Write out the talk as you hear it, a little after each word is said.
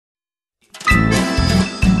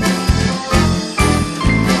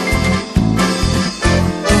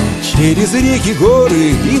Через реки,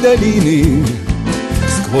 горы и долины,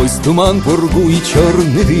 сквозь туман, пургу и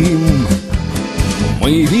черный дым,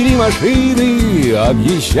 мы вели машины,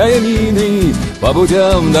 объезжая мины, по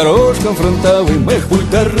путям, дорожкам фронтовым. Эх, путь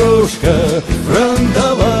дорожка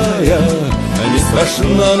фронтовая, не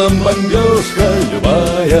страшна нам бомбежка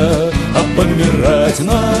любая, а помирать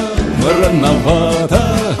нам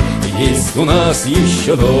рановато. Есть у нас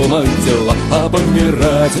еще дома дела, а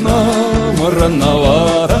помирать нам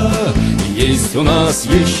рановато. Есть у нас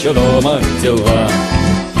еще дома дела.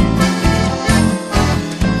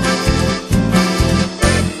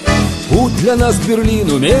 Путь для нас к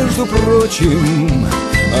Берлину, между прочим,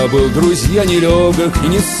 был, друзья, нелегок и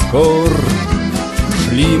не скор.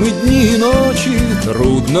 Шли мы дни и ночи,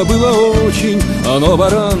 трудно было очень, но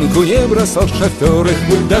баранку не бросал шофер. Их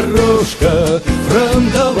путь дорожка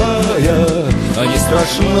фронтовая, не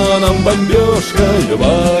страшна нам бомбежка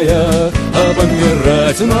любая, а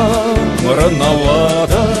помирать нам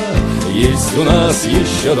рановато. Есть у нас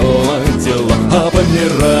еще дома дела, а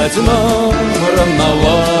помирать нам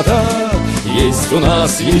рановато. Есть у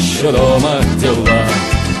нас еще дома дела.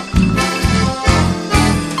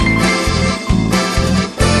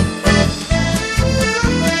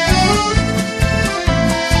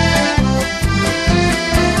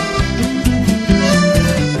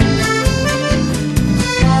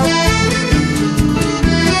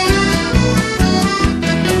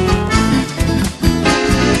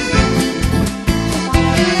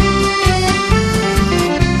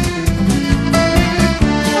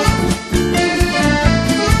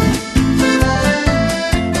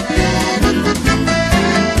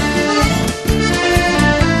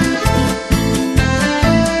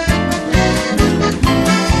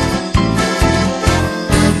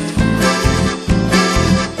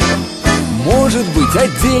 Может быть,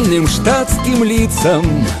 отдельным штатским лицам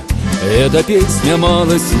эта песня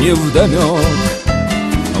малость невдомек.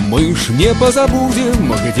 Мы ж не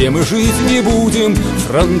позабудем, где мы жить не будем,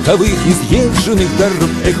 фронтовых изъезженных дорог.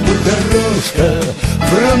 Эх, путь дорожка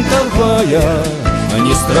фронтовая,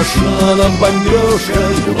 не страшна нам бомбежка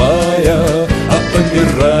любая, а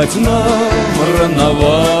помирать нам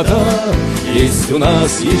рановато. Есть у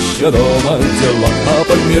нас еще дома дела, а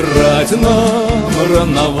помирать нам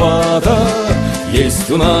рановато.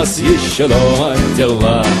 Есть у нас еще дома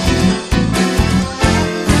дела.